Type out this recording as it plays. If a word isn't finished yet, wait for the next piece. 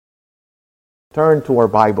Turn to our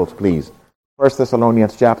Bibles, please. 1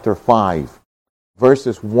 Thessalonians chapter 5,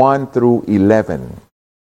 verses 1 through 11.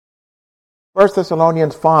 1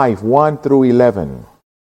 Thessalonians 5, 1 through 11.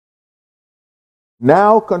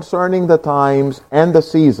 Now concerning the times and the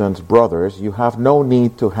seasons, brothers, you have no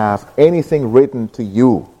need to have anything written to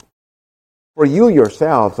you. For you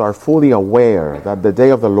yourselves are fully aware that the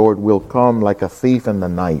day of the Lord will come like a thief in the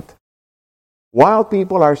night. While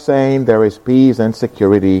people are saying there is peace and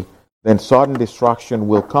security, then sudden destruction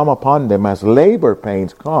will come upon them as labor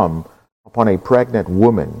pains come upon a pregnant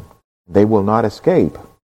woman. They will not escape.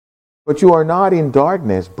 But you are not in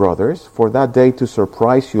darkness, brothers, for that day to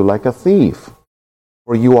surprise you like a thief.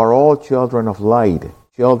 For you are all children of light,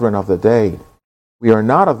 children of the day. We are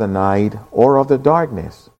not of the night or of the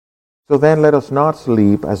darkness. So then let us not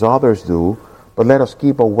sleep as others do, but let us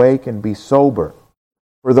keep awake and be sober.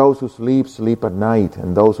 For those who sleep, sleep at night,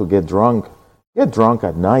 and those who get drunk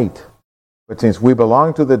at night. But since we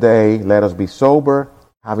belong to the day, let us be sober,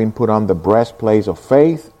 having put on the breastplate of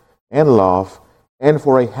faith and love, and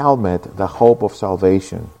for a helmet, the hope of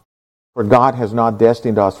salvation. For God has not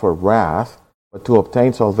destined us for wrath, but to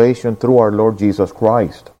obtain salvation through our Lord Jesus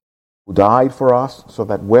Christ, who died for us, so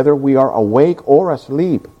that whether we are awake or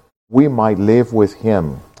asleep, we might live with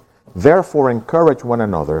him. Therefore encourage one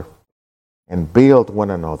another, and build one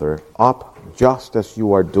another up just as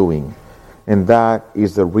you are doing. And that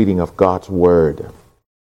is the reading of God's Word.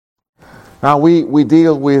 Now we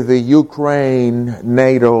deal with the Ukraine,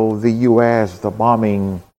 NATO, the U.S., the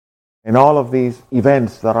bombing, and all of these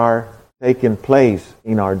events that are taking place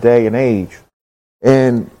in our day and age.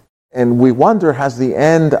 And we wonder, has the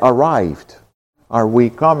end arrived? Are we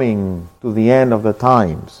coming to the end of the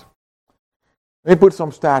times? Let me put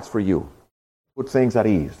some stats for you. Put things at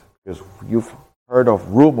ease. Because you've heard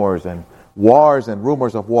of rumors and wars and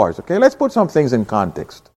rumors of wars. Okay, let's put some things in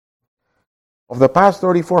context. Of the past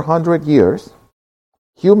 3,400 years,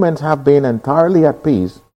 humans have been entirely at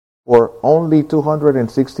peace for only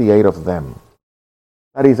 268 of them.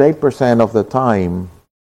 That is 8% of the time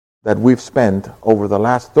that we've spent over the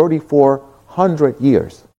last 3,400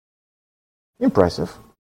 years. Impressive.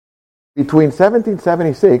 Between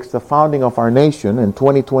 1776, the founding of our nation, and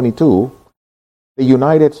 2022, the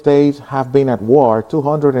United States have been at war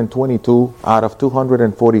 222 out of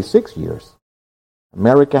 246 years.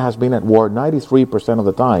 America has been at war 93% of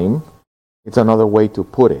the time. It's another way to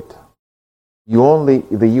put it.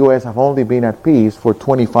 The U.S. have only been at peace for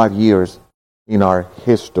 25 years in our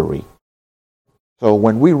history. So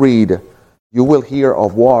when we read, you will hear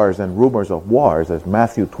of wars and rumors of wars, as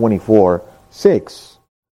Matthew 24:6,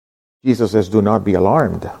 Jesus says, do not be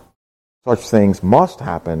alarmed. Such things must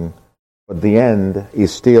happen, but the end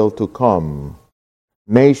is still to come.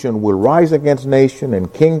 Nation will rise against nation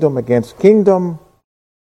and kingdom against kingdom.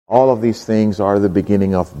 All of these things are the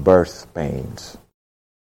beginning of birth pains.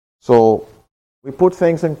 So we put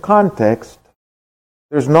things in context.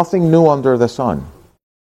 There's nothing new under the sun.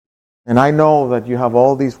 And I know that you have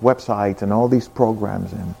all these websites and all these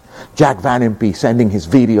programs, and Jack Van Impe sending his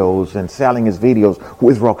videos and selling his videos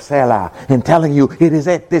with Roxella and telling you, it is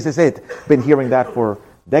it, this is it. Been hearing that for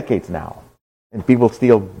decades now. And people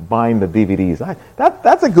still buying the DVDs.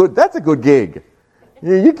 That's a good gig.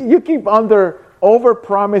 You keep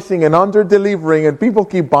over-promising and under-delivering, and people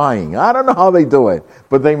keep buying. I don't know how they do it,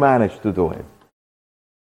 but they manage to do it.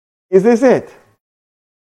 Is this it?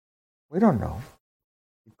 We don't know.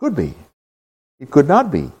 It could be. It could not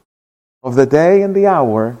be. Of the day and the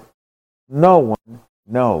hour, no one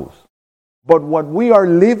knows. But what we are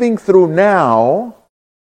living through now,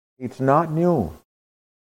 it's not new.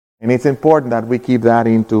 And it's important that we keep that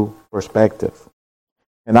into perspective.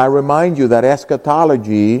 And I remind you that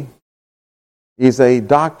eschatology is a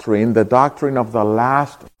doctrine, the doctrine of the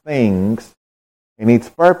last things, and its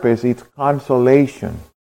purpose is consolation.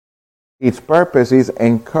 Its purpose is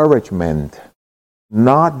encouragement,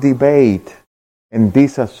 not debate and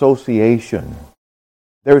disassociation.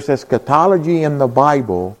 There's eschatology in the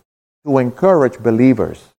Bible to encourage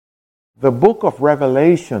believers. The book of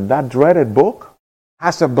Revelation, that dreaded book,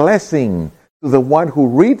 has a blessing to the one who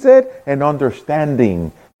reads it and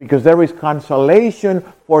understanding, because there is consolation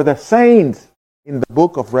for the saints in the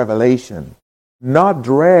book of Revelation, not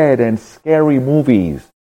dread and scary movies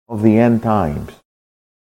of the end times.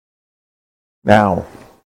 Now,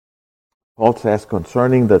 Paul says,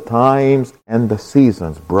 concerning the times and the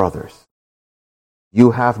seasons, brothers, you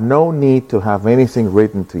have no need to have anything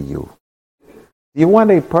written to you. Do you want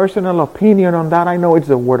a personal opinion on that? I know it's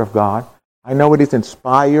the Word of God. I know it is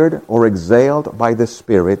inspired or exhaled by the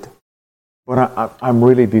Spirit, but I'm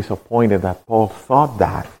really disappointed that Paul thought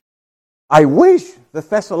that. I wish the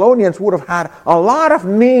Thessalonians would have had a lot of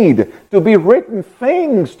need to be written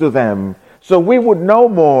things to them so we would know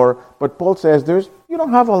more. But Paul says, you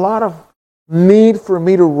don't have a lot of need for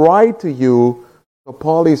me to write to you. So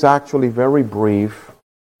Paul is actually very brief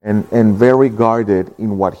and very guarded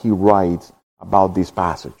in what he writes about this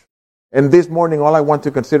passage. And this morning, all I want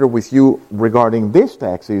to consider with you regarding this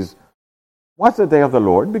text is, what's the day of the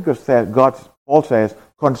Lord? Because Paul says,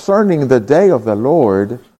 concerning the day of the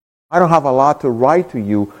Lord, I don't have a lot to write to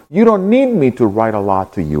you. You don't need me to write a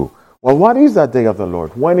lot to you. Well, what is that day of the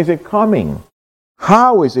Lord? When is it coming?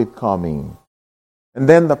 How is it coming? And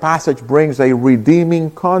then the passage brings a redeeming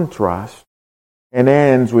contrast and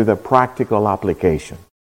ends with a practical application.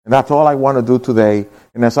 And that's all I want to do today.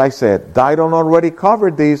 And as I said, Didon already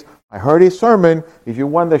covered these. I heard his sermon. If you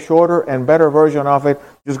want the shorter and better version of it,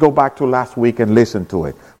 just go back to last week and listen to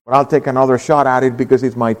it. But I'll take another shot at it because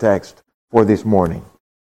it's my text for this morning.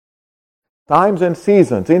 Times and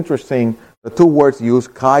seasons. Interesting, the two words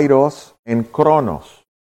used, kairos and chronos.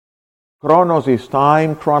 Chronos is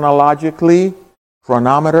time chronologically,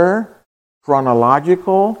 chronometer,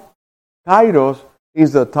 chronological. Kairos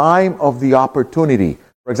is the time of the opportunity.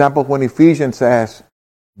 For example, when Ephesians says,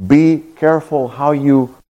 be careful how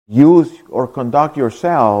you use or conduct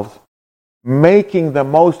yourselves, making the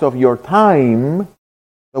most of your time.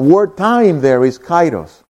 The word time there is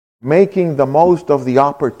kairos, making the most of the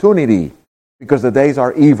opportunity, because the days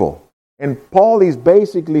are evil. And Paul is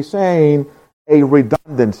basically saying a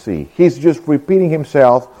redundancy. He's just repeating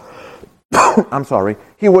himself. I'm sorry.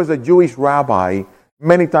 He was a Jewish rabbi.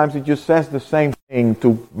 Many times he just says the same thing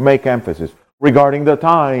to make emphasis regarding the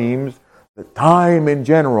times, the time in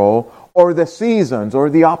general, or the seasons, or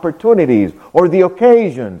the opportunities, or the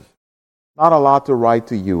occasions. Not a lot to write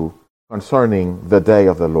to you concerning the day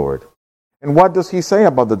of the Lord. And what does he say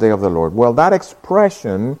about the day of the Lord? Well, that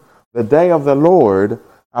expression, the day of the Lord,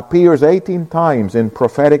 appears 18 times in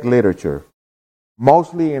prophetic literature,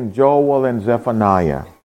 mostly in Joel and Zephaniah.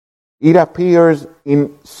 It appears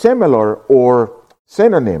in similar or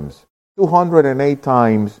synonyms 208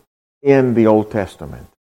 times in the Old Testament.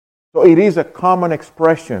 So it is a common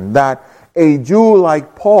expression that a Jew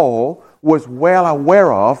like Paul was well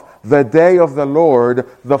aware of, the day of the Lord,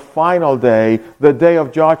 the final day, the day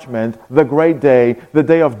of judgment, the great day, the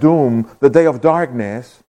day of doom, the day of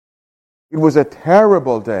darkness. It was a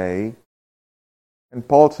terrible day. And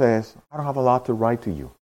Paul says, I don't have a lot to write to you.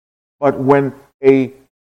 But when a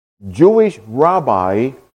Jewish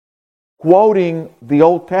rabbi quoting the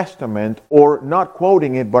Old Testament, or not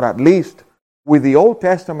quoting it, but at least with the Old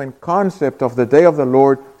Testament concept of the day of the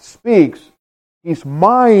Lord speaks, his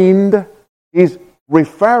mind is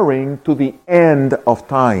referring to the end of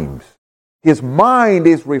times. His mind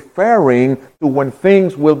is referring to when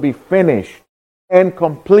things will be finished and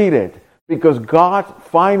completed, because God's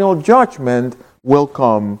final judgment will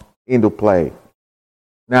come into play.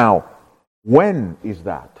 Now, when is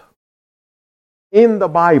that? In the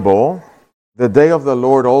Bible, the day of the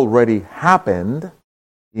Lord already happened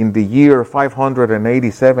in the year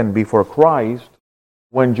 587 before Christ,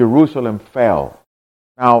 when Jerusalem fell.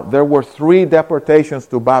 Now, there were 3 deportations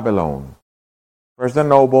to Babylon. First the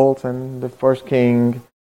nobles and the first king,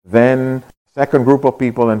 then second group of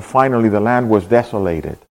people, and finally the land was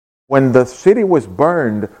desolated. When the city was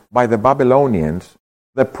burned by the Babylonians,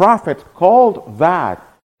 the prophets called that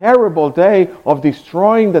terrible day of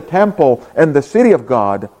destroying the temple and the city of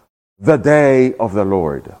God the day of the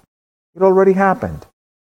Lord. It already happened.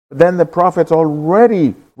 But then the prophets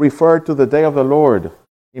already referred to the day of the Lord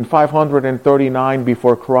in 539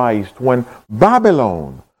 before Christ, when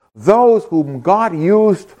Babylon, those whom God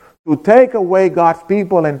used to take away God's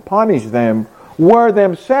people and punish them, were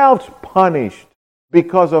themselves punished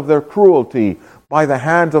because of their cruelty by the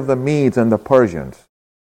hands of the Medes and the Persians.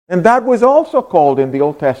 And that was also called in the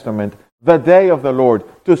Old Testament the day of the Lord,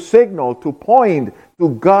 to signal, to point to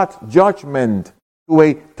God's judgment, to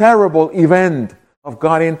a terrible event of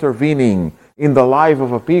God intervening in the life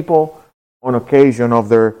of a people on occasion of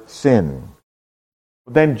their sin.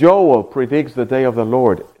 But then Joel predicts the day of the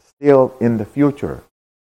Lord still in the future.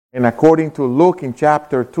 And according to Luke in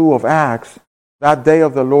chapter 2 of Acts, that day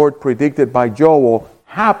of the Lord predicted by Joel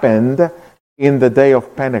happened in the day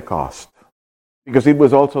of Pentecost, because it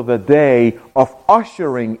was also the day of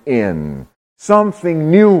ushering in something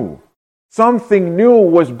new. Something new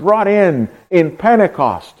was brought in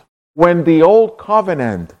Pentecost, when the old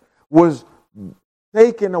covenant was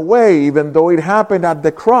taken away, even though it happened at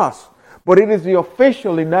the cross. But it is the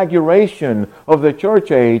official inauguration of the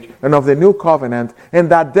church age and of the new covenant. And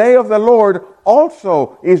that day of the Lord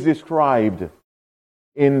also is described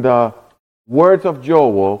in the words of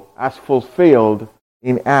Joel as fulfilled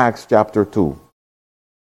in Acts chapter 2.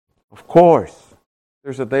 Of course,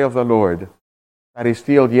 there's a day of the Lord that is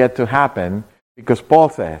still yet to happen, because Paul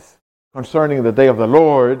says concerning the day of the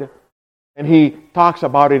Lord, and he talks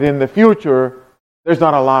about it in the future, there's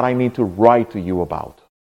not a lot I need to write to you about.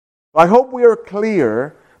 I hope we are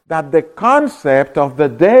clear that the concept of the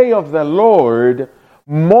day of the Lord,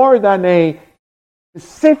 more than a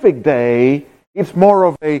specific day, it's more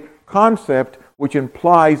of a concept which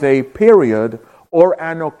implies a period or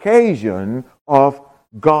an occasion of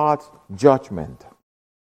God's judgment.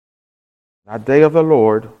 That day of the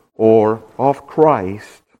Lord or of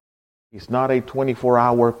Christ is not a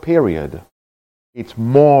 24-hour period. It's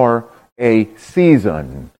more a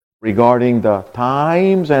season. Regarding the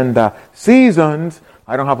times and the seasons,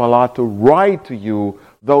 I don't have a lot to write to you.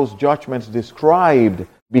 Those judgments described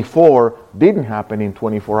before didn't happen in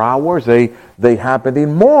 24 hours. They happened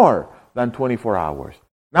in more than 24 hours.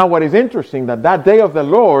 Now, what is interesting, that day of the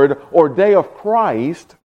Lord or day of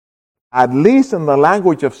Christ, at least in the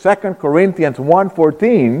language of 2 Corinthians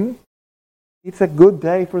 1:14, it's a good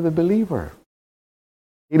day for the believer.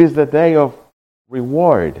 It is the day of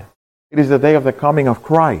reward. It is the day of the coming of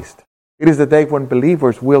Christ. It is the day when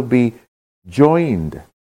believers will be joined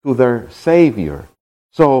to their Savior.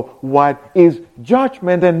 So what is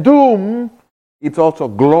judgment and doom, it's also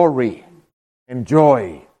glory and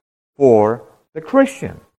joy for the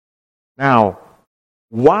Christian. Now,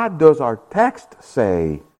 what does our text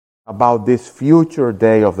say about this future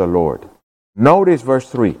day of the Lord? Notice verse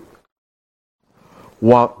 3.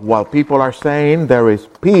 While people are saying there is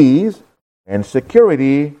peace and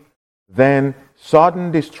security, then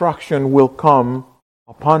sudden destruction will come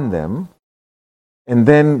upon them. And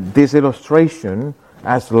then this illustration,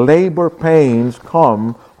 as labor pains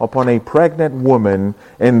come upon a pregnant woman,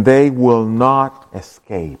 and they will not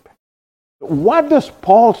escape. What does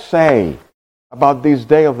Paul say about this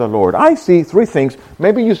day of the Lord? I see three things.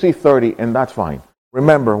 Maybe you see 30, and that's fine.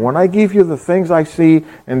 Remember, when I give you the things I see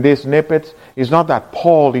in these snippets, it's not that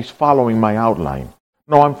Paul is following my outline.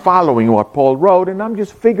 No, I'm following what Paul wrote, and I'm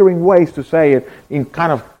just figuring ways to say it in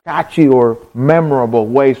kind of catchy or memorable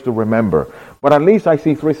ways to remember. But at least I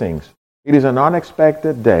see three things. It is an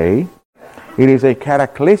unexpected day, it is a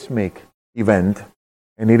cataclysmic event,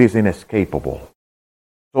 and it is inescapable.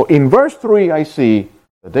 So in verse 3, I see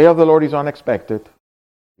the day of the Lord is unexpected,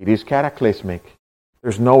 it is cataclysmic,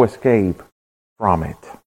 there's no escape from it.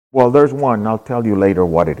 Well, there's one, I'll tell you later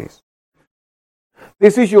what it is.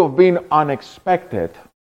 This issue of being unexpected,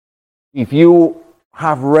 if you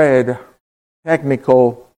have read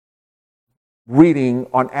technical reading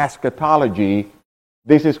on eschatology,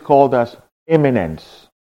 this is called as imminence.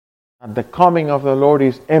 And the coming of the Lord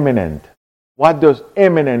is imminent. What does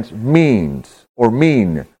imminence mean?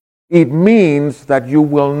 It means that you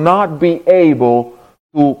will not be able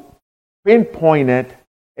to pinpoint it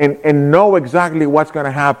and know exactly what's going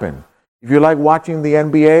to happen. If you like watching the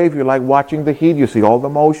NBA, if you like watching the Heat, you see all the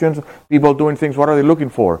motions, people doing things. What are they looking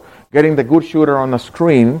for? Getting the good shooter on the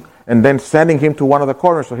screen and then sending him to one of the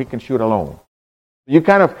corners so he can shoot alone. You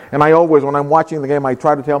kind of, and I always, when I'm watching the game, I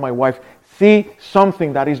try to tell my wife, see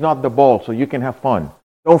something that is not the ball so you can have fun.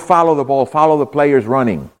 Don't follow the ball, follow the players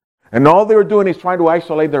running. And all they're doing is trying to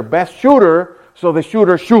isolate their best shooter so the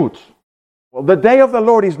shooter shoots. Well, the day of the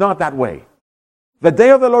Lord is not that way. The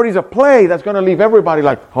day of the Lord is a play that's going to leave everybody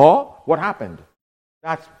like, huh? What happened?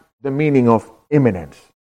 That's the meaning of imminence.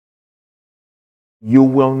 You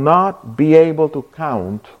will not be able to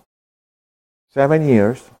count 7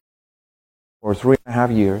 years or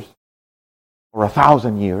 3.5 years or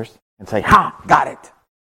 1,000 years and say, ha, got it.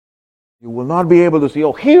 You will not be able to see,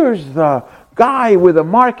 oh, here's the guy with a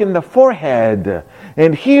mark in the forehead,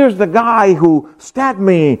 and here's the guy who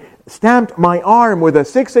stamped my arm with a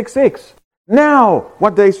 666. Now,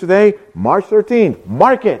 what day is today? March 13th.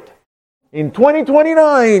 Mark it. In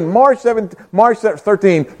 2029, March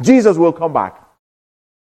 13th, Jesus will come back.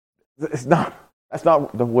 That's not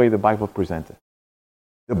the way the Bible presents it.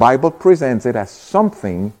 The Bible presents it as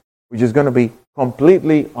something which is going to be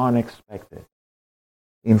completely unexpected.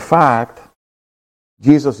 In fact,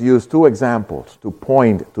 Jesus used two examples to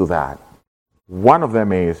point to that. One of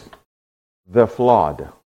them is the flood,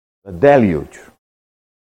 the deluge.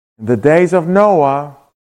 In the days of Noah,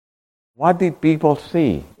 what did people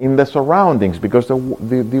see in the surroundings? Because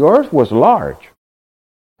the earth was large.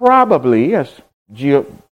 Probably, as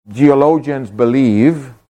geologians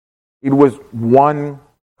believe, it was one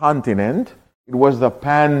continent. It was the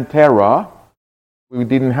Pan-Terra. We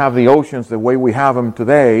didn't have the oceans the way we have them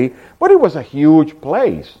today, but it was a huge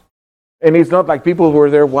place. And it's not like people were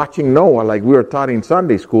there watching Noah like we were taught in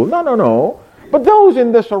Sunday school. No. But those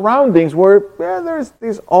in the surroundings were, there's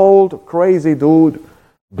this old crazy dude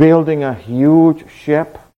building a huge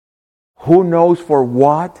ship. Who knows for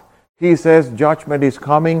what? He says judgment is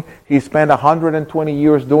coming. He spent 120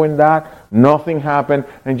 years doing that. Nothing happened,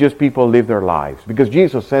 and just people live their lives. Because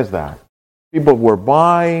Jesus says that. People were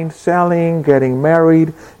buying, selling, getting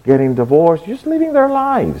married, getting divorced, just living their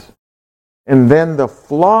lives. And then the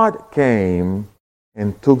flood came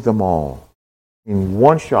and took them all in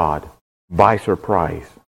one shot by surprise.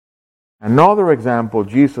 Another example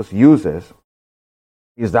Jesus uses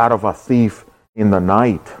is that of a thief in the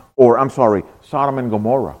night. Sodom and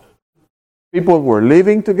Gomorrah. People were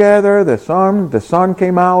living together. The sun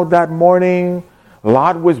came out that morning.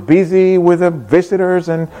 Lot was busy with the visitors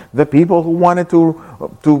and the people who wanted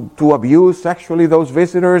to abuse sexually those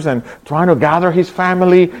visitors and trying to gather his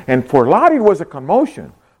family. And for Lot, it was a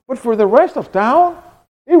commotion. But for the rest of town,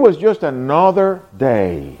 it was just another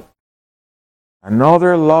day.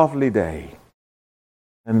 Another lovely day.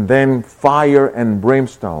 And then fire and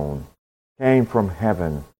brimstone came from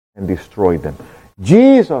heaven and destroyed them.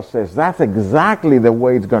 Jesus says that's exactly the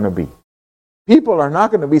way it's going to be. People are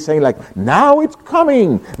not going to be saying like, now it's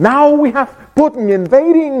coming. Now we have Putin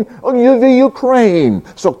invading the Ukraine.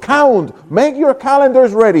 So make your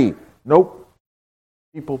calendars ready. Nope.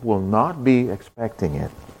 People will not be expecting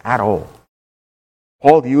it at all.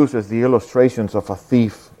 Paul uses the illustrations of a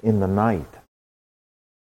thief in the night.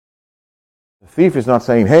 The thief is not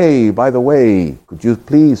saying, hey, by the way, could you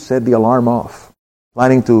please set the alarm off?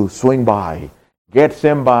 Planning to swing by. Get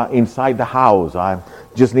Simba inside the house. I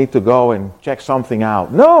just need to go and check something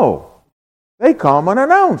out. No. They come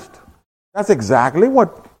unannounced. That's exactly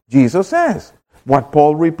what Jesus says. What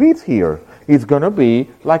Paul repeats here. It's going to be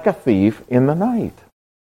like a thief in the night.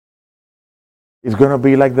 It's going to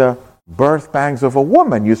be like the birth pangs of a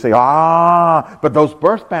woman. You say, but those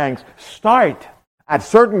birth pangs start at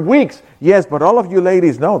certain weeks. Yes, but all of you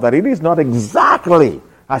ladies know that it is not exactly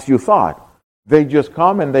as you thought. They just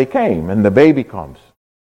come and they came, and the baby comes.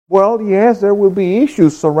 Well, yes, there will be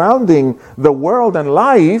issues surrounding the world and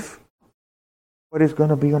life, but it's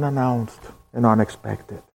going to be unannounced and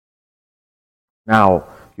unexpected. Now,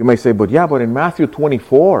 you may say, but in Matthew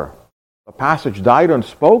 24, the passage Didon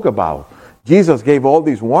spoke about, Jesus gave all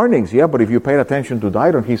these warnings. Yeah, but if you paid attention to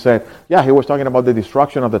Didon, he said, he was talking about the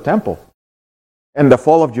destruction of the temple and the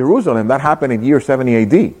fall of Jerusalem. That happened in year 70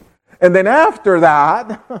 AD. And then after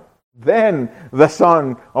that, then the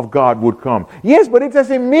Son of God would come. Yes, but it says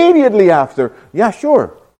immediately after. Yeah,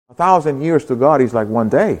 sure. 1,000 years to God is like one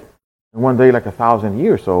day. And one day like 1,000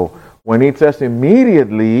 years. So when it says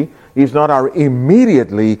immediately, it's not our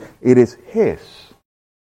immediately, it is His.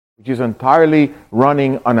 Which is entirely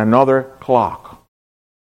running on another clock.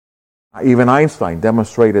 Even Einstein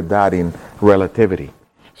demonstrated that in relativity.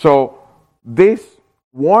 So these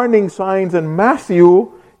warning signs in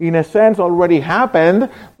Matthew, in a sense, already happened,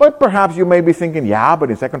 but perhaps you may be thinking, but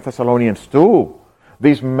in 2 Thessalonians 2,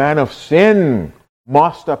 this man of sin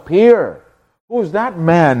must appear. Who's that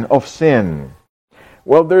man of sin?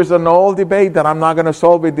 Well, there's an old debate that I'm not going to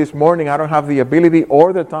solve it this morning. I don't have the ability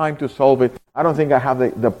or the time to solve it. I don't think I have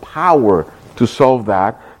the power to solve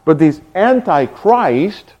that. But this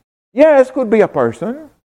Antichrist, yes, could be a person,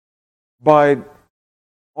 but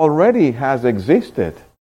already has existed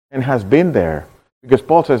and has been there. Because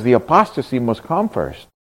Paul says the apostasy must come first.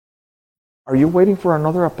 Are you waiting for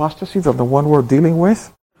another apostasy than the one we're dealing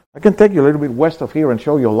with? I can take you a little bit west of here and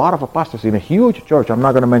show you a lot of apostasy in a huge church. I'm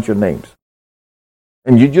not going to mention names.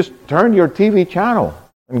 And you just turn your TV channel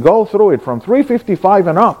and go through it from 355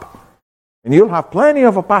 and up. And you'll have plenty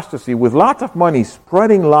of apostasy with lots of money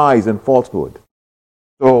spreading lies and falsehood.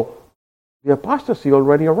 So the apostasy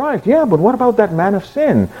already arrived. Yeah, but what about that man of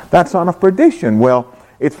sin, that son of perdition? Well,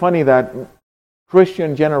 it's funny that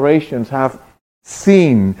Christian generations have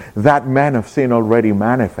seen that man of sin already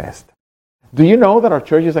manifest. Do you know that our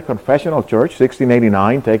church is a confessional church,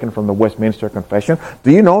 1689, taken from the Westminster Confession?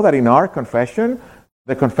 Do you know that in our confession,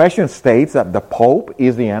 the confession states that the Pope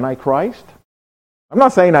is the Antichrist? I'm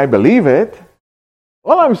not saying I believe it.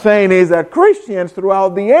 All I'm saying is that Christians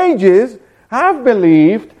throughout the ages have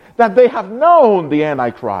believed that they have known the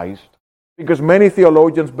Antichrist. Because many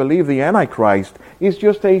theologians believe the Antichrist is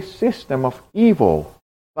just a system of evil.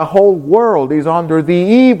 The whole world is under the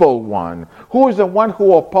evil one. Who is the one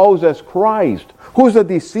who opposes Christ? Who is the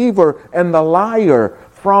deceiver and the liar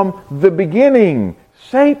from the beginning?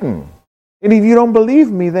 Satan. And if you don't believe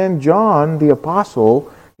me, then John, the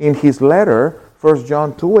apostle, in his letter, 1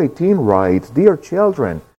 John 2:18 writes, "Dear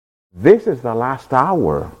children, this is the last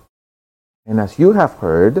hour. And as you have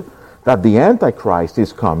heard that the Antichrist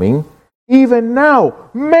is coming, even now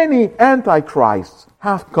many Antichrists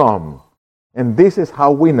have come. And this is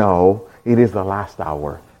how we know it is the last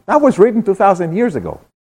hour. That was written 2,000 years ago.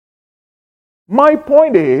 My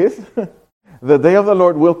point is, the day of the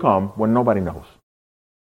Lord will come when nobody knows.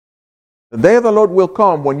 The day of the Lord will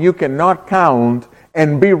come when you cannot count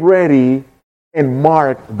and be ready and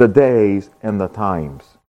mark the days and the times.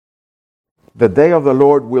 The day of the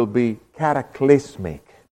Lord will be cataclysmic.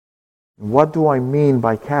 What do I mean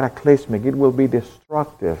by cataclysmic? It will be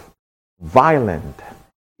destructive, violent.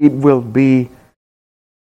 It will be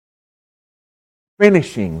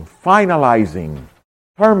finishing, finalizing,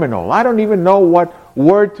 terminal. I don't even know what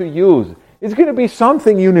word to use. It's going to be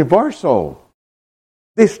something universal,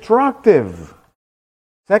 destructive.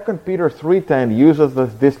 2 Peter 3:10 uses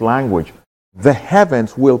this language. The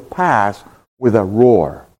heavens will pass with a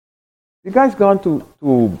roar. You guys gone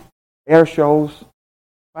to air shows?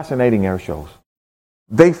 Fascinating air shows.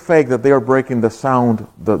 They fake that they are breaking the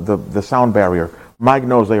sound barrier. Mike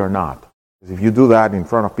knows they are not. Because if you do that in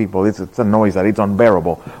front of people, it's a noise that it's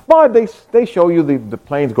unbearable. But they show you the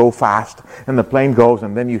planes go fast, and the plane goes,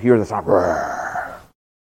 and then you hear the sound.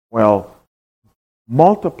 Well,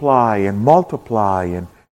 multiply and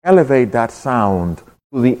elevate that sound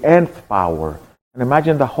to the nth power. And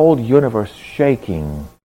imagine the whole universe shaking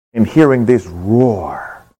and hearing this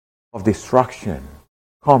roar of destruction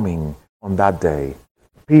coming on that day.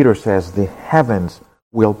 Peter says the heavens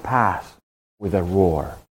will pass with a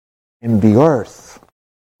roar, and the earth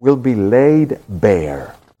will be laid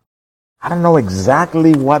bare. I don't know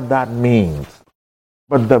exactly what that means,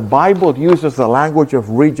 but the Bible uses the language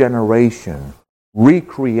of regeneration,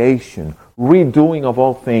 recreation, redoing of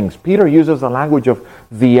all things. Peter uses the language of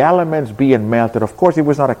the elements being melted. Of course, he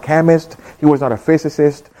was not a chemist. He was not a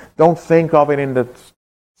physicist. Don't think of it in the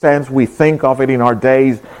sense we think of it in our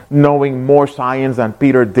days, knowing more science than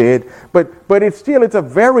Peter did. But it's a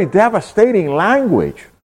very devastating language.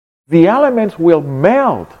 The elements will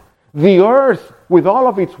melt. The earth, with all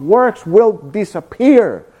of its works, will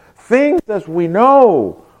disappear. Things as we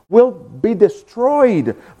know will be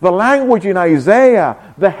destroyed. The language in Isaiah,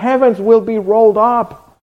 the heavens will be rolled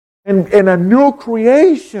up. And a new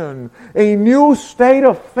creation, a new state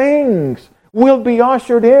of things will be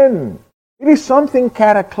ushered in. It is something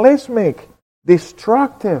cataclysmic,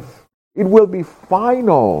 destructive. It will be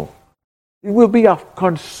final. It will be a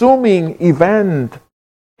consuming event.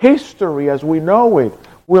 History as we know it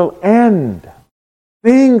will end.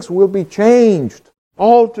 Things will be changed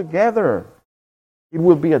altogether. It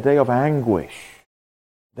will be a day of anguish,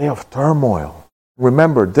 day of turmoil.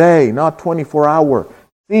 Remember, day, not 24-hour,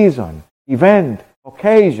 season, event,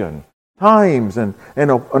 occasion, times and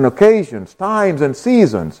occasions, times and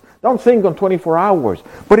seasons. Don't think on 24 hours,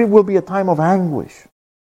 but it will be a time of anguish,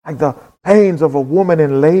 like the pains of a woman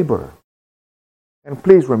in labor. And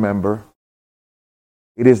please remember,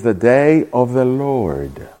 it is the day of the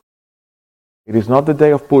Lord. It is not the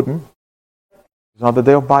day of Putin. It's not the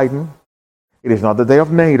day of Biden. It is not the day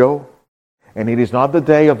of NATO. And it is not the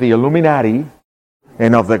day of the Illuminati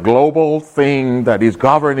and of the global thing that is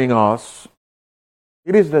governing us.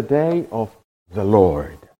 It is the day of the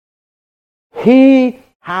Lord. He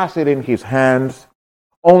has it in His hands.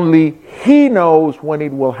 Only He knows when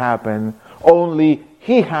it will happen. Only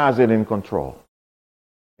He has it in control.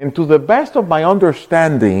 And to the best of my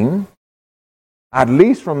understanding, at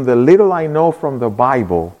least from the little I know from the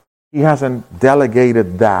Bible, He hasn't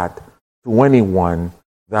delegated that to anyone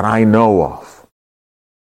that I know of.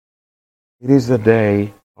 It is the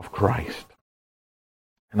day of Christ.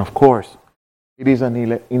 And of course, it is an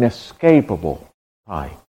inescapable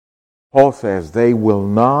time. Paul says they will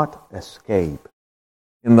not escape.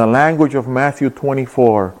 In the language of Matthew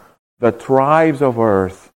 24, the tribes of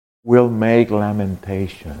earth will make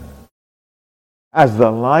lamentation. As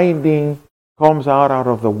the lightning comes out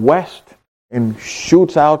of the west and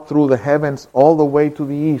shoots out through the heavens all the way to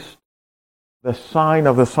the east, the sign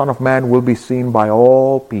of the Son of Man will be seen by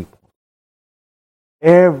all people.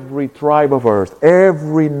 Every tribe of earth,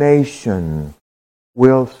 every nation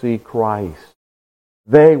will see Christ.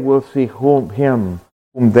 They will see Him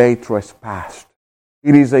whom they trespassed.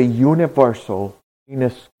 It is a universal,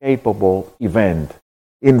 inescapable event.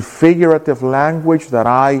 In figurative language that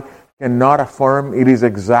I cannot affirm it is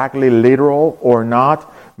exactly literal or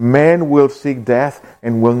not, men will seek death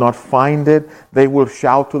and will not find it. They will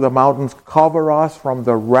shout to the mountains, cover us from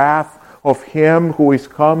the wrath of Him who is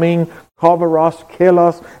coming. Cover us, kill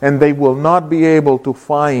us, and they will not be able to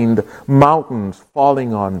find mountains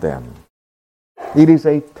falling on them. It is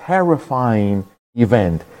a terrifying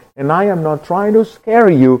event. And I am not trying to scare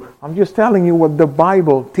you. I'm just telling you what the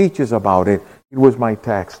Bible teaches about it. It was my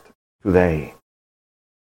text today.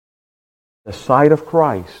 The sight of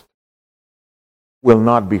Christ will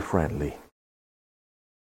not be friendly.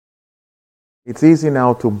 It's easy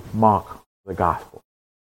now to mock the gospel.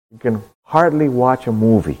 You can hardly watch a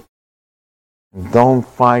movie and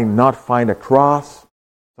not find a cross,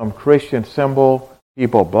 some Christian symbol.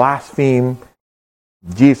 People blaspheme.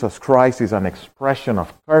 Jesus Christ is an expression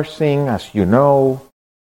of cursing, as you know.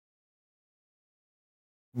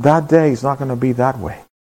 That day is not going to be that way.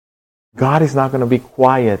 God is not going to be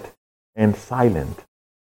quiet and silent.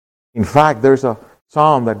 In fact, there's a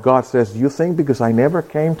psalm that God says, you think because I never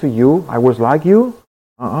came to you, I was like you?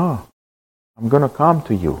 I'm going to come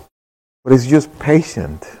to you. But it's just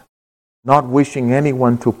patient, not wishing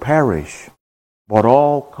anyone to perish, but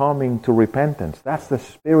all coming to repentance. That's the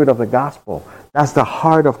spirit of the gospel. That's the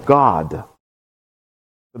heart of God.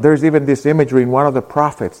 There's even this imagery in one of the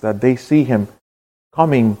prophets that they see him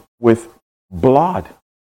coming with blood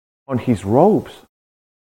on his robes.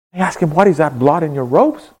 They ask him, what is that blood in your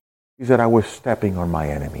robes? He said, I was stepping on my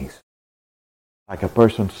enemies. Like a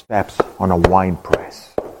person steps on a wine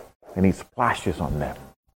press and he splashes on them.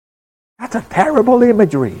 That's a terrible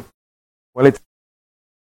imagery. Well, it's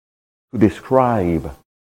to describe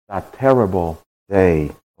that terrible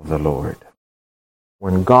day of the Lord,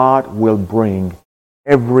 when God will bring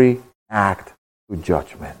every act to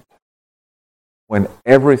judgment, when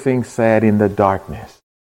everything said in the darkness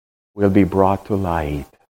will be brought to light,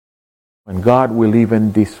 when God will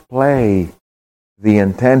even display the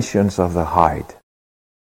intentions of the heart.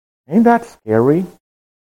 Ain't that scary?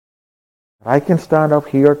 That I can stand up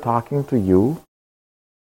here talking to you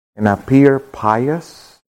and appear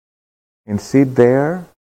pious and sit there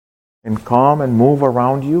and come and move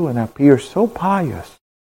around you and appear so pious.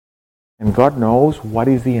 And God knows what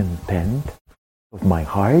is the intent of my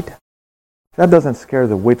heart. If that doesn't scare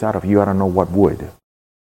the wits out of you, I don't know what would.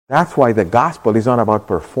 That's why the gospel is not about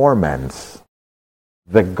performance.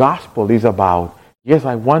 The gospel is about, yes,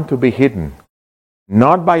 I want to be hidden.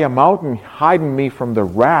 Not by a mountain hiding me from the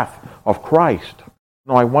wrath of Christ.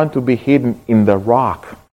 No, I want to be hidden in the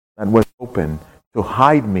rock that was open to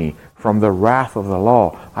hide me from the wrath of the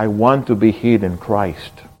law. I want to be hid in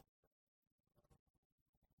Christ.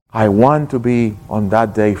 I want to be on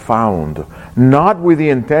that day found, not with the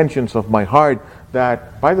intentions of my heart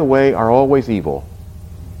that, by the way, are always evil.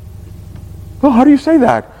 Oh, how do you say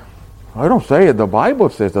that? I don't say it. The Bible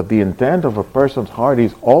says that the intent of a person's heart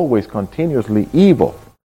is always continuously evil.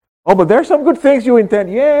 Oh, but there's some good things you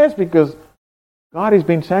intend. Yes, because God has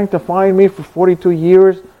been sanctifying me for 42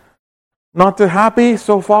 years. Not too happy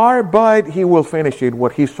so far, but He will finish it.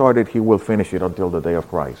 What He started, He will finish it until the day of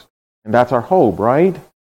Christ. And that's our hope, right?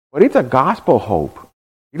 But it's a gospel hope.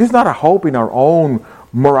 It is not a hope in our own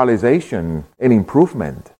moralization and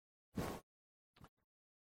improvement.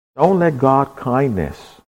 Don't let God's kindness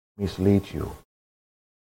mislead you.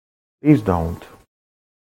 Please don't.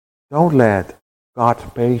 Don't let God's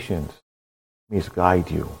patience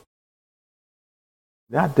misguide you.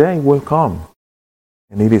 That day will come,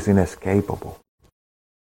 and it is inescapable.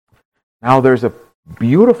 Now there's a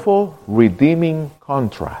beautiful redeeming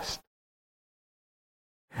contrast.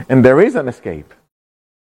 And there is an escape.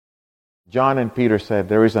 John and Peter said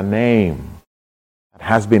there is a name that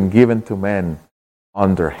has been given to men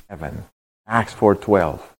under heaven. Acts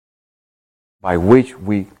 4:12. By which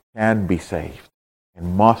we can be saved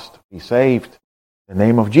and must be saved. The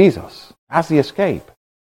name of Jesus. That's the escape.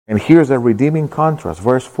 And here's a redeeming contrast.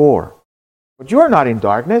 Verse 4. But you are not in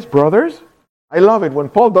darkness, brothers. I love it when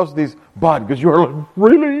Paul does this, but, because you're like,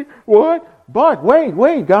 really? What? But,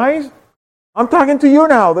 wait, guys. I'm talking to you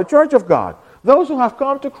now, the church of God. Those who have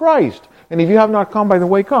come to Christ. And if you have not come, by the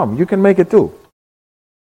way, come. You can make it too.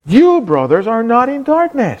 You, brothers, are not in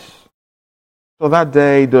darkness. So that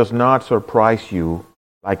day does not surprise you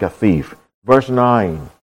like a thief. Verse 9.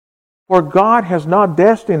 For God has not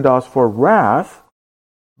destined us for wrath,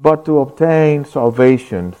 but to obtain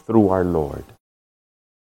salvation through our Lord.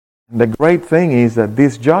 And the great thing is that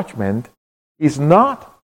this judgment is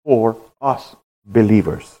not for us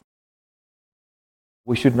believers.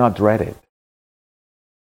 We should not dread it.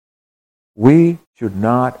 We should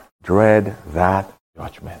not dread that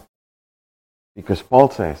judgment. Because Paul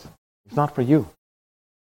says, it's not for you.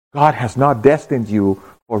 God has not destined you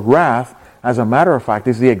for wrath. As a matter of fact,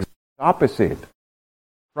 it's the exact opposite.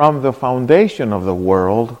 From the foundation of the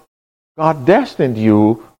world, God destined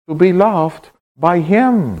you to be loved by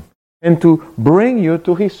Him and to bring you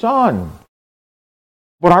to His Son.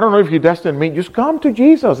 But I don't know if He destined me. Just come to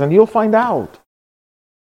Jesus and you'll find out.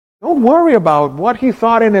 Don't worry about what he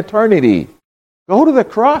thought in eternity. Go to the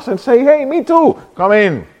cross and say, hey, me too. Come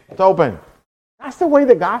in. It's open. That's the way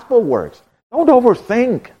the gospel works. Don't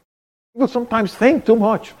overthink. People sometimes think too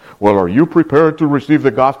much. Well, are you prepared to receive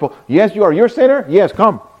the gospel? Yes, you are. You're a sinner? Yes,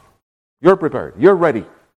 come. You're prepared. You're ready.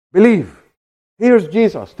 Believe. Here's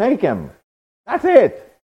Jesus. Take him. That's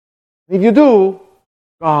it. If you do,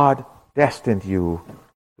 God destined you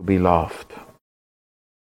to be loved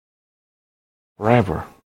forever.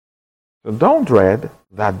 So don't dread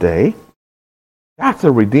that day. That's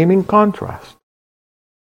a redeeming contrast.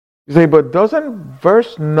 You say, but doesn't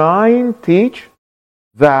verse 9 teach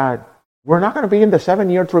that we're not going to be in the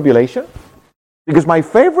 7-year tribulation? Because my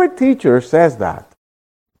favorite teacher says that.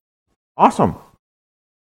 Awesome.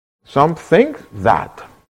 Some think that.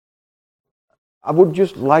 I would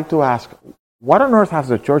just like to ask, what on earth has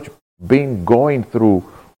the church been going through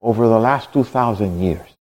over the last 2,000 years?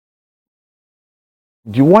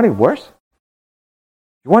 Do you want it worse?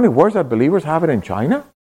 Do you want it worse that believers have it in China?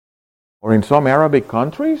 Or in some Arabic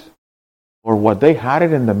countries? Or what they had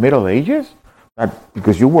it in the Middle Ages? That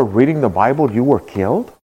because you were reading the Bible, you were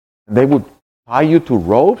killed? And they would tie you to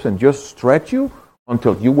ropes and just stretch you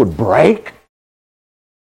until you would break?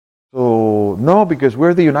 So, no, because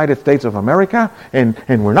we're the United States of America, and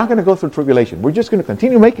we're not going to go through tribulation. We're just going to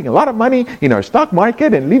continue making a lot of money in our stock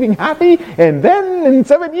market and living happy, and then in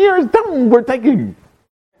 7 years, boom, we're taking.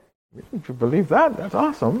 If you believe that, that's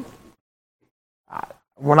awesome.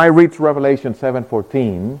 When I read Revelation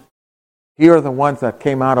 7:14, here are the ones that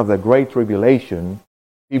came out of the Great Tribulation,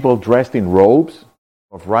 people dressed in robes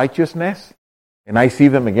of righteousness, and I see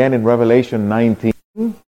them again in Revelation 19.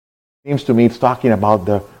 Seems to me it's talking about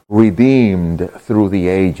the redeemed through the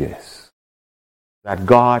ages. That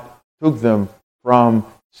God took them from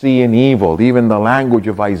seeing evil. Even the language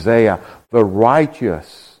of Isaiah, the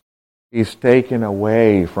righteous is taken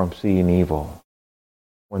away from seeing evil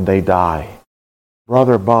when they die.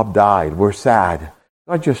 Brother Bob died. We're sad.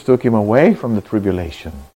 God just took him away from the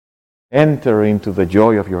tribulation. Enter into the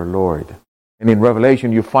joy of your Lord. And in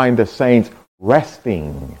Revelation you find the saints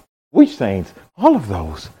resting. Which saints? All of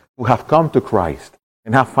those who have come to Christ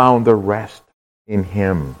and have found their rest in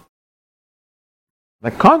Him.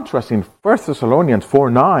 The contrast in 1 Thessalonians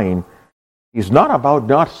 4:9 is not about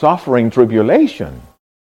not suffering tribulation.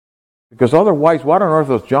 Because otherwise, what on earth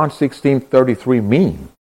does John 16:33 mean?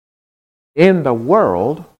 In the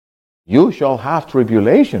world, you shall have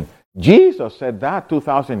tribulation. Jesus said that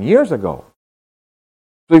 2,000 years ago.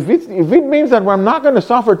 So if it means that I'm not going to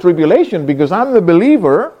suffer tribulation because I'm the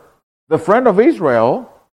believer, the friend of Israel,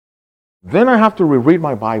 then I have to reread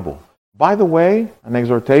my Bible. By the way, an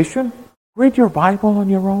exhortation, read your Bible on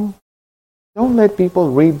your own. Don't let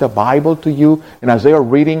people read the Bible to you, and as they are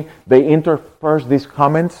reading, they intersperse these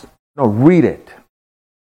comments. No, read it.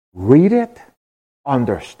 Read it.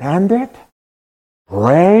 Understand it.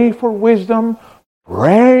 Pray for wisdom.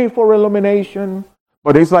 Pray for illumination.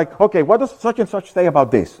 But it's like, okay, what does such and such say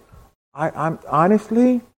about this? I'm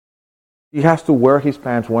honestly, he has to wear his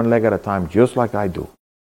pants one leg at a time, just like I do.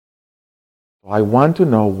 So I want to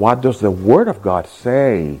know, what does the Word of God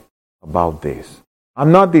say about this?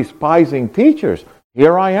 I'm not despising teachers.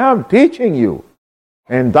 Here I am teaching you.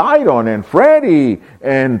 And Didon and Freddie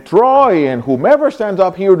and Troy and whomever stands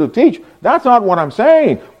up here to teach. That's not what I'm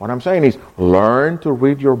saying. What I'm saying is, learn to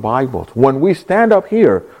read your Bibles. When we stand up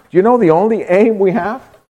here, do you know the only aim we have?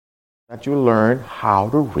 That you learn how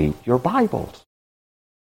to read your Bibles.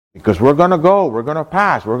 Because we're going to go, we're going to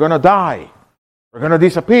pass, we're going to die, we're going to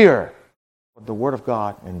disappear. But the Word of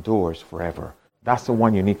God endures forever. That's the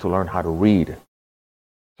one you need to learn how to read.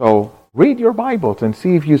 So, read your Bibles and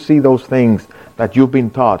see if you see those things that you've been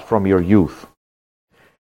taught from your youth.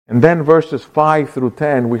 And then verses 5 through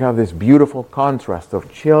 10, we have this beautiful contrast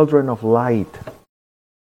of children of light.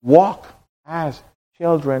 Walk as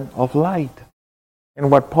children of light.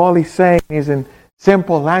 And what Paul is saying is, in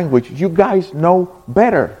simple language, you guys know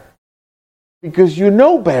better. Because you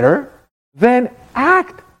know better, then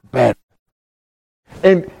act better.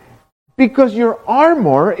 And because your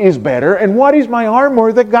armor is better, and what is my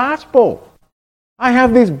armor? The gospel. I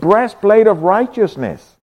have this breastplate of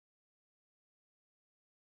righteousness.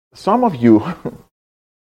 Some of you,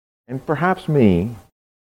 and perhaps me,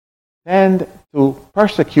 tend to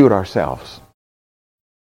persecute ourselves.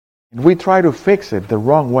 And we try to fix it the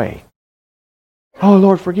wrong way. Oh,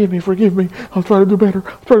 Lord, forgive me. I'll try to do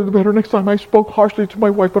better. Next time I spoke harshly to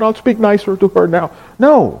my wife, but I'll speak nicer to her now.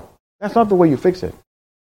 No, that's not the way you fix it.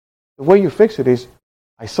 The way you fix it is,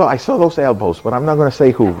 I saw those elbows, but I'm not going to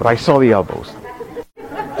say who, but I saw the elbows.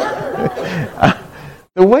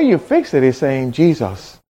 The way you fix it is saying,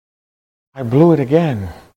 Jesus, I blew it again.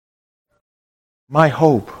 My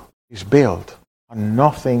hope is built on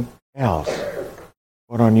nothing else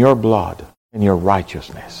but on your blood and your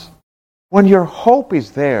righteousness. When your hope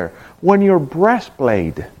is there, when your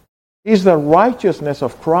breastplate is the righteousness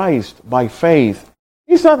of Christ by faith,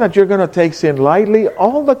 it's not that you're going to take sin lightly,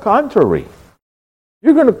 all the contrary.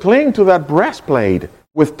 You're going to cling to that breastplate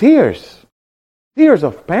with tears. Tears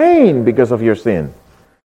of pain because of your sin.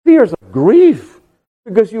 Tears of grief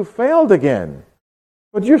because you failed again.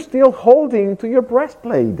 But you're still holding to your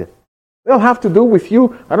breastplate. They'll have to do with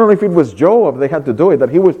you. I don't know if it was Job, they had to do it, that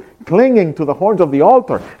he was clinging to the horns of the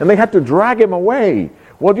altar, and they had to drag him away.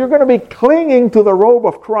 Well, you're going to be clinging to the robe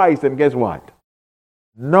of Christ, and guess what?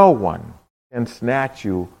 No one can snatch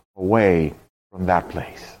you away from that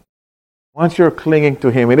place. Once you're clinging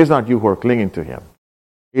to Him, it is not you who are clinging to Him.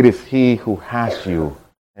 It is He who has you,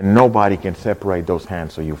 and nobody can separate those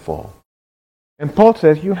hands so you fall. And Paul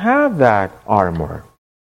says you have that armor.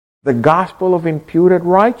 The gospel of imputed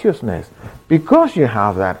righteousness. Because you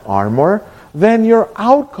have that armor, then your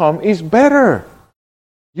outcome is better.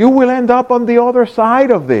 You will end up on the other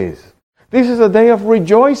side of this. This is a day of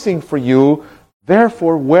rejoicing for you.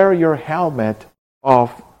 Therefore, wear your helmet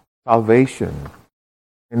of salvation.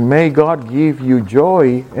 And may God give you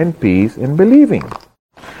joy and peace in believing.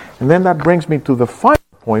 And then that brings me to the final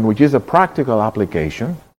point, which is a practical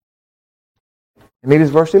application. And it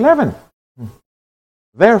is verse 11.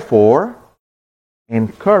 Therefore,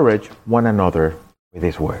 encourage one another with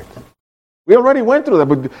His word. We already went through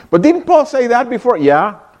that, but didn't Paul say that before?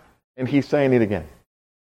 Yeah, and he's saying it again.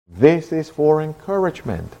 This is for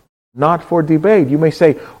encouragement, not for debate. You may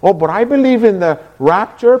say, oh, but I believe in the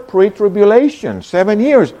rapture pre-tribulation, 7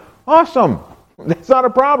 years. Awesome. That's not a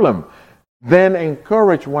problem. Then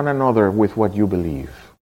encourage one another with what you believe.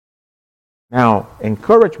 Now,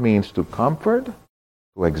 encourage means to comfort,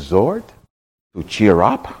 to exhort, to cheer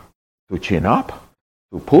up, to chin up,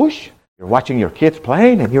 to push. You're watching your kids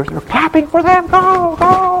playing and you're clapping for them. Go,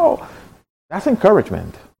 go. That's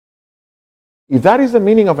encouragement. If that is the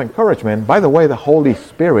meaning of encouragement, by the way, the Holy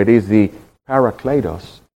Spirit is the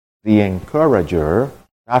Parakletos, the encourager.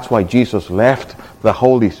 That's why Jesus left the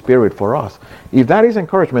Holy Spirit for us. If that is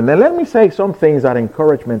encouragement, then let me say some things that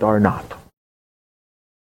encouragement are not.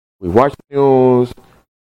 We watch news,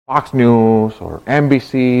 Fox News or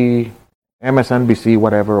NBC, MSNBC,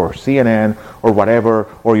 whatever, or CNN, or whatever,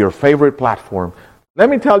 or your favorite platform. Let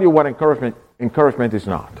me tell you what encouragement is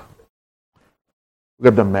not.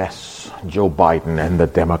 Look at the mess Joe Biden and the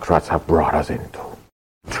Democrats have brought us into.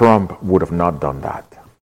 Trump would have not done that.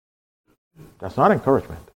 That's not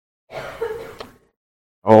encouragement.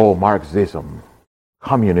 Oh, Marxism,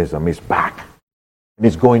 communism is back. And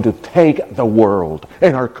it's going to take the world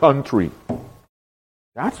and our country.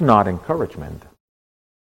 That's not encouragement.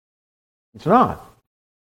 It's not.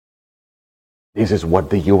 This is what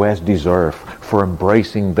the U.S. deserves for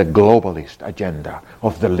embracing the globalist agenda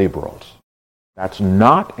of the liberals. That's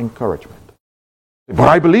not encouragement. But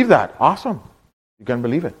I believe that. Awesome. You can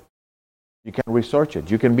believe it. You can research it.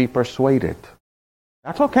 You can be persuaded.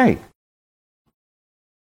 That's okay.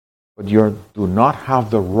 But you do not have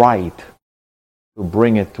the right to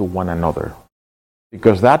bring it to one another.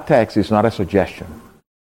 Because that text is not a suggestion.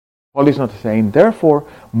 Paul is not saying, therefore,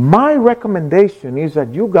 my recommendation is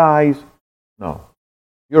that you guys, no.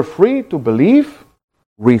 You're free to believe,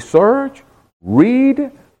 research,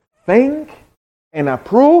 read, think, and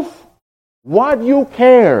approve what you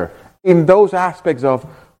care in those aspects of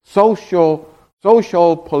social,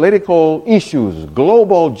 political issues,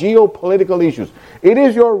 global, geopolitical issues. It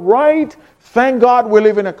is your right. Thank God we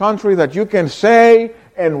live in a country that you can say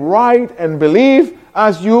and write and believe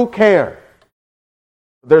as you care.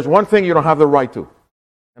 There's one thing you don't have the right to.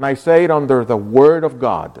 And I say it under the Word of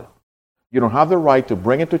God. You don't have the right to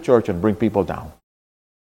bring it to church and bring people down.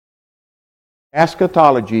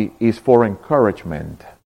 Eschatology is for encouragement,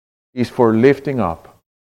 is for lifting up,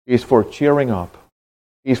 is for cheering up,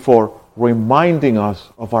 is for reminding us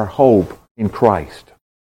of our hope in Christ.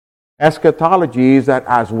 Eschatology is that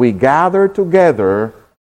as we gather together,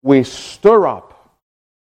 we stir up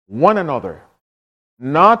one another.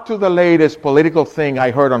 Not to the latest political thing I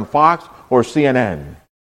heard on Fox or CNN.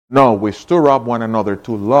 No, we stir up one another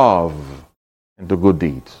to love and to good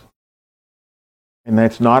deeds. And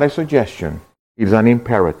that's not a suggestion. It's an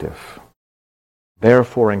imperative.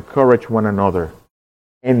 Therefore, encourage one another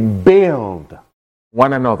and build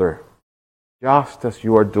one another, just as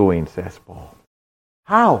you are doing, says Paul.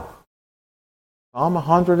 How? Psalm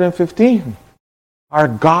 115. Our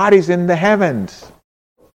God is in the heavens.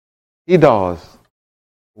 He does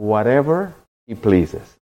whatever He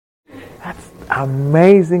pleases. That's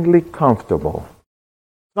amazingly comfortable.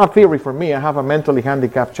 It's not theory for me. I have a mentally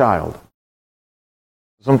handicapped child.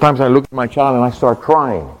 Sometimes I look at my child and I start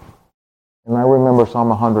crying. And I remember Psalm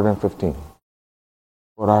 115.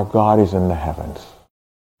 But our God is in the heavens.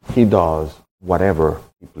 He does whatever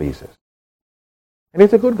He pleases. And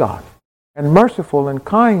He's a good God. And merciful and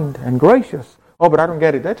kind and gracious. Oh, but I don't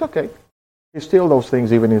get it. That's okay. He's still those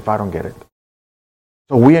things even if I don't get it.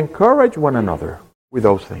 So we encourage one another with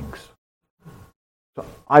those things. So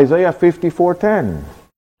Isaiah 54:10.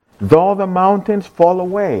 Though the mountains fall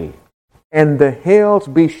away and the hills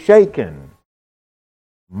be shaken,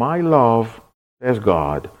 my love, says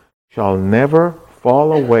God, shall never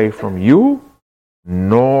fall away from you,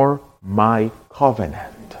 nor my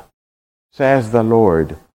covenant, says the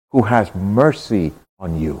Lord, who has mercy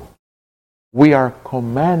on you. We are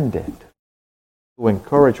commanded to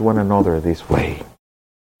encourage one another this way.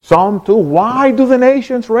 Psalm 2, why do the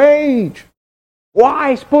nations rage?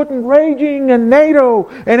 Why is Putin raging and NATO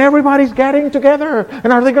and everybody's getting together?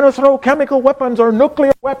 And are they going to throw chemical weapons or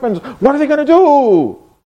nuclear weapons? What are they going to do?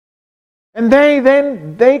 And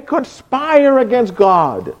they conspire against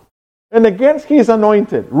God and against His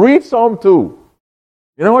anointed. Read Psalm 2.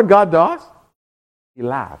 You know what God does? He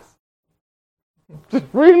laughs.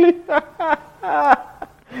 Really?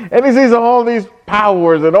 And He sees all these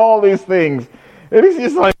powers and all these things. And He's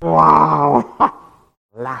just like, wow.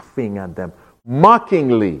 Laughing at them.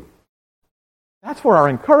 Mockingly. That's for our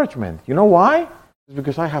encouragement. You know why? It's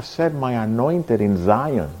because I have set my anointed in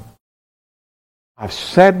Zion. I've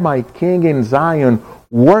set my king in Zion.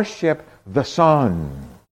 Worship the Son.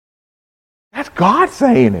 That's God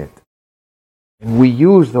saying it. And we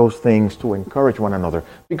use those things to encourage one another.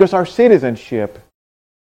 Because our citizenship,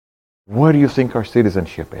 what do you think our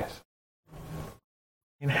citizenship is?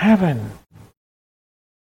 In heaven.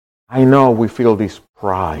 I know we feel this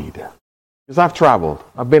pride. Because I've traveled.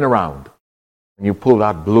 I've been around. And you pull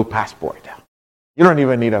that blue passport. You don't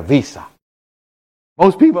even need a visa.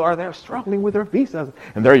 Most people are there struggling with their visas.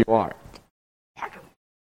 And there you are.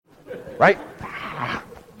 Right?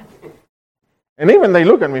 And even they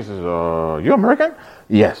look at me and say, you American?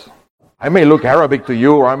 Yes. I may look Arabic to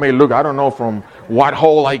you, or I may look, I don't know from what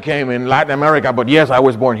hole I came in Latin America, but yes, I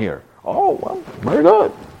was born here. Oh, well, very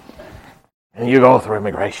good. And you go through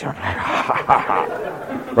immigration.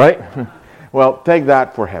 Right? Well, take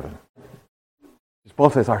that for heaven. Paul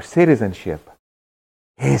says our citizenship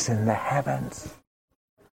is in the heavens,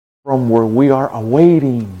 from where we are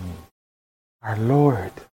awaiting our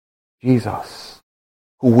Lord Jesus,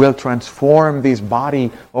 who will transform this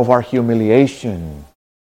body of our humiliation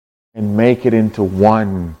and make it into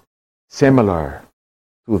one similar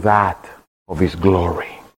to that of His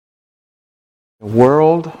glory. The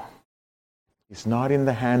world is not in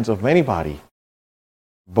the hands of anybody,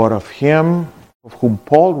 but of Him of whom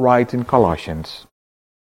Paul writes in Colossians,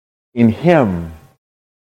 in Him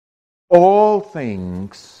all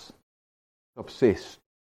things subsist.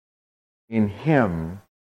 In Him,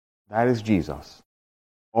 that is Jesus,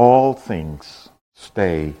 all things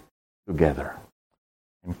stay together.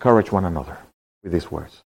 Encourage one another with these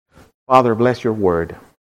words. Father, bless your word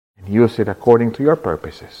and use it according to your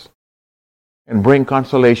purposes. And bring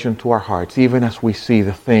consolation to our hearts, even as we see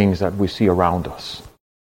the things that we see around us.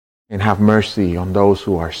 And have mercy on those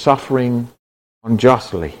who are suffering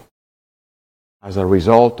unjustly as a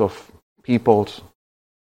result of people's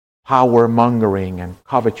power-mongering and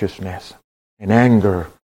covetousness and anger.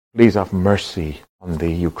 Please have mercy on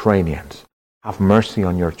the Ukrainians. Have mercy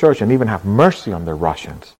on your church, and even have mercy on the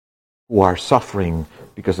Russians who are suffering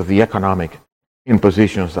because of the economic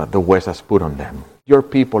impositions that the West has put on them. Your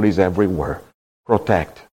people is everywhere.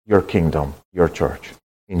 Protect your kingdom, your church.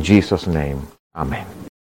 In Jesus' name, amen.